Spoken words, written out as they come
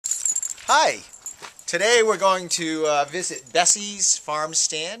Hi! Today we're going to visit Bessie's farm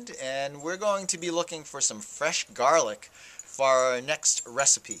stand, and we're going to be looking for some fresh garlic for our next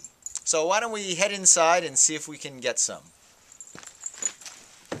recipe. So why don't we head inside and see if we can get some.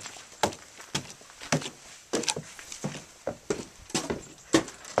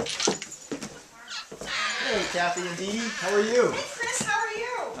 Hey Kathy and Dee, how are you? Hey Chris, how are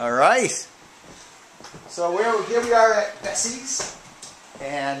you? All right. So here we are at Bessie's.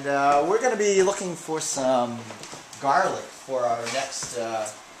 And we're going to be looking for some garlic for our next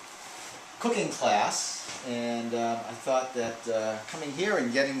cooking class. And I thought that coming here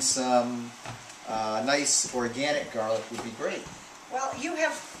and getting some nice organic garlic would be great. Well, you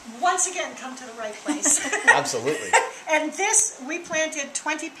have once again come to the right place. Absolutely. And this, we planted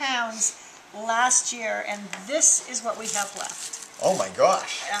 20 pounds last year, and this is what we have left. Oh my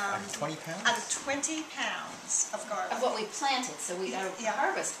gosh, 20 pounds? Out of 20 pounds of garlic. Of what we planted, so our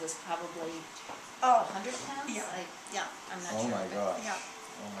harvest was probably 100 pounds? Yeah. I'm not Oh sure. my gosh. Yeah.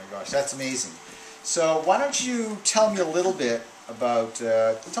 Oh my gosh, that's amazing. So why don't you tell me a little bit about,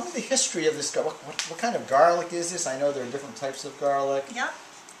 tell me the history of this garlic. What kind of garlic is this? I know there are different types of garlic. Yeah.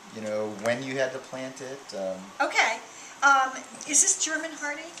 You know, when you had to plant it. Okay. Is this German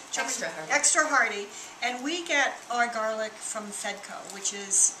hardy? Extra hardy. Extra hardy. And we get our garlic from Fedco, which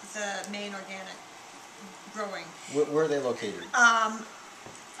is the Maine organic growing. Where are they located?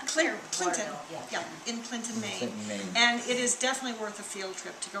 Clinton. Yeah. In Clinton, Maine. Clinton, Maine. And it is definitely worth a field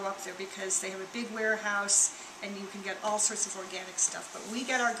trip to go up there because they have a big warehouse and you can get all sorts of organic stuff. But we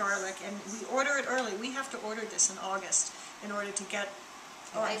get our garlic and we order it early. We have to order this in August in order to get...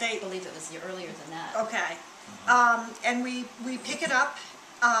 I believe it was earlier than that. Okay. And we pick it up,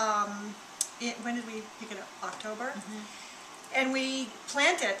 when did we pick it up? October? And we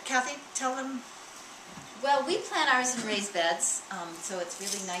plant it. Kathy, tell them. Well, we plant ours in raised beds, so it's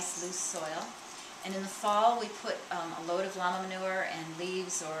really nice loose soil. And in the fall we put a load of llama manure and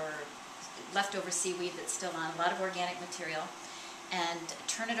leaves or leftover seaweed that's still on, a lot of organic material, and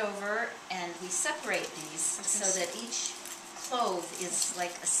turn it over, and we separate these so that each clove is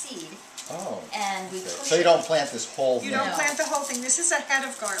like a seed. Oh. And we Okay. push So you it. don't plant this whole thing? You don't No. plant the whole thing. This is a head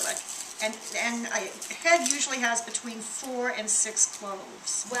of garlic. And a head usually has between 4 and 6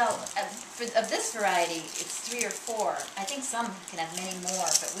 cloves. Well, of this variety, it's 3 or 4. I think some can have many more,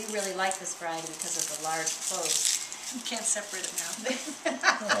 but we really like this variety because of the large cloves. You can't separate it now.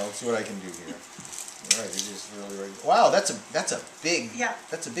 Oh, let's see what I can do here. All right, it is really. Wow, that's a big. Yeah.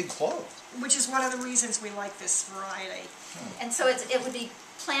 That's a big clove. Which is one of the reasons we like this variety. And so it would be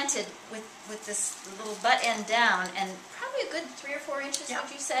planted with this little butt end down, and probably a good 3 or 4 inches, Yeah.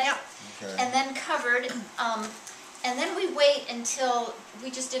 would you say? Yeah. Okay. And then covered, and then we wait until,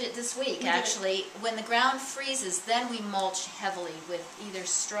 we just did it this week actually, when the ground freezes, then we mulch heavily with either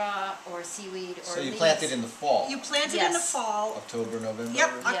straw or seaweed or So you leaves. plant it in the fall? You plant it in the Yes. fall. October, November?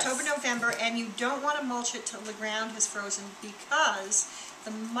 Yep, or- October, November, and you don't want to mulch it till the ground has frozen because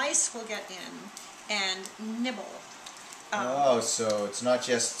the mice will get in and nibble. Oh, so it's not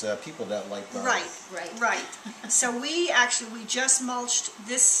just people that like garlic. Right. So we just mulched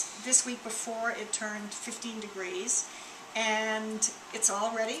this week before it turned 15 degrees, and it's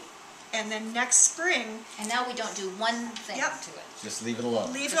all ready. And then next spring, And now we don't do one thing Yep. to it. Just leave it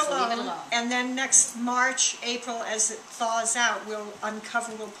alone. leave it Just alone. leave it alone. And then next March, April, as it thaws out, we'll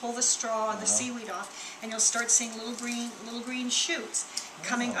pull the straw and the seaweed off, and you'll start seeing little green shoots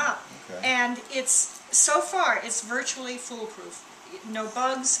coming up. Okay. And so far it's virtually foolproof. No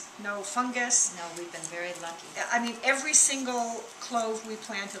bugs, no fungus. No, we've been very lucky. I mean, every single clove we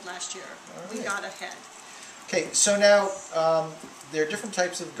planted last year, we right. got ahead. Okay, so now there are different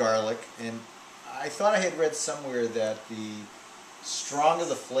types of garlic, and I thought I had read somewhere that the stronger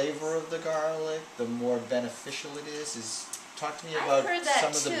the flavor of the garlic, the more beneficial it is. Talk to me I've about heard that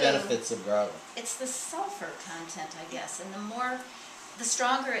some of the too. benefits of garlic. It's the sulfur content, I guess, and the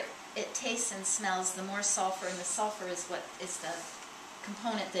stronger it tastes and smells, the more sulfur, and the sulfur is what is the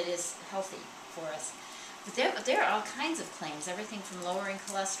component that is healthy for us. But there are all kinds of claims, everything from lowering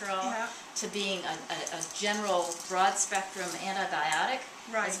cholesterol to being a general broad-spectrum antibiotic,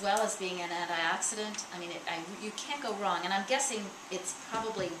 Right. as well as being an antioxidant. I mean, you can't go wrong, and I'm guessing it's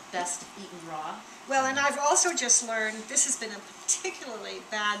probably best eaten raw. Well, and I've also just learned this has been a particularly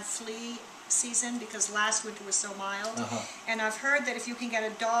bad flea season because last winter was so mild. And I've heard that if you can get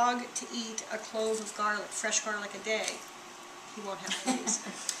a dog to eat a clove of garlic, fresh garlic a day, he won't have fleas.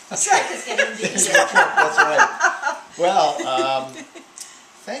 It's getting beaten. That's right. Well,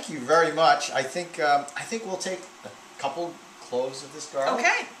 thank you very much. I think we'll take a couple cloves of this garlic.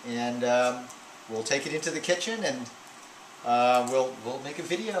 Okay. And we'll take it into the kitchen and we'll make a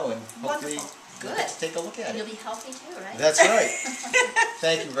video and hopefully Wonderful. Good. take a look at And it. you'll be healthy too, right? That's right.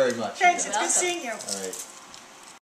 Thank you very much. Thanks, Yeah. it's good seeing you. All right.